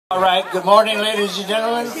All right, good morning, ladies and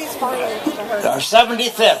gentlemen. Our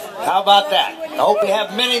 75th. How about that? I hope we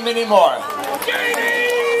have many, many more.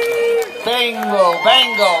 Bingo,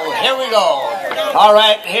 bango. Here we go. All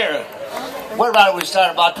right, here. What about we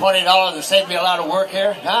start about $20 and save me a lot of work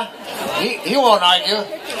here? Huh? He won't argue.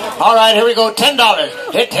 All right, here we go.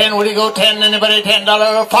 $10. Hit 10. Would you go 10? Anybody?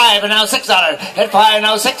 $10. 5 and now $6. Hit 5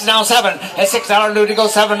 now 6 now 7. At $6 would you go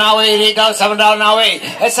 7 now 8. $8 $7 now 8.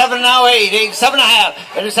 At 7 now 8. 8 7 and a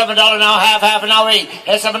half. At $7 now half and now 8.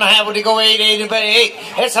 At 7 and a half would you go 8 8.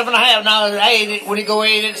 At 7 and a half now 8. Would you go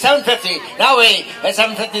 8 at 7.50 now 8. At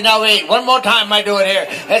 7.50 now 8. One more time I do it here.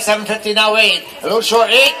 At 7.50 now 8. A little short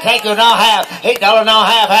 8. Thank you. Now half. $8 now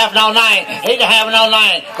half now 9. 8 and a half now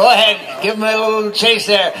 9. Go ahead, give me a little chase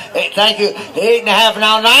there. Thank you. 8 and a half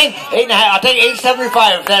now 9. 8 and a half. I'll take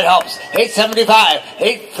 8.75 if that helps. 8.75.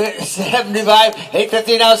 8.75.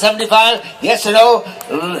 8.50 now 75. Yes or no?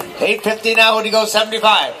 8.50 now. Would you go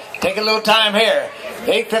 75? Take a little time here.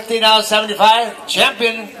 8.50 now 75.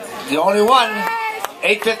 Champion, the only one.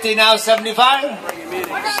 8.50 now 75.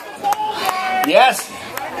 Yes.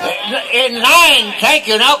 In 9, thank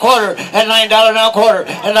you, now quarter, and $9 now quarter,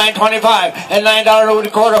 and $9.25, and $9 would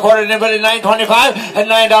you quarter, anybody $9.25, and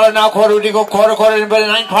 $9 now quarter, would you go quarter, anybody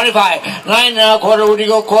 $9.25, 9 now quarter, would you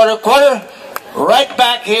go quarter, right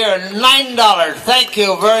back here, $9, thank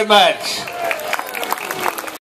you very much.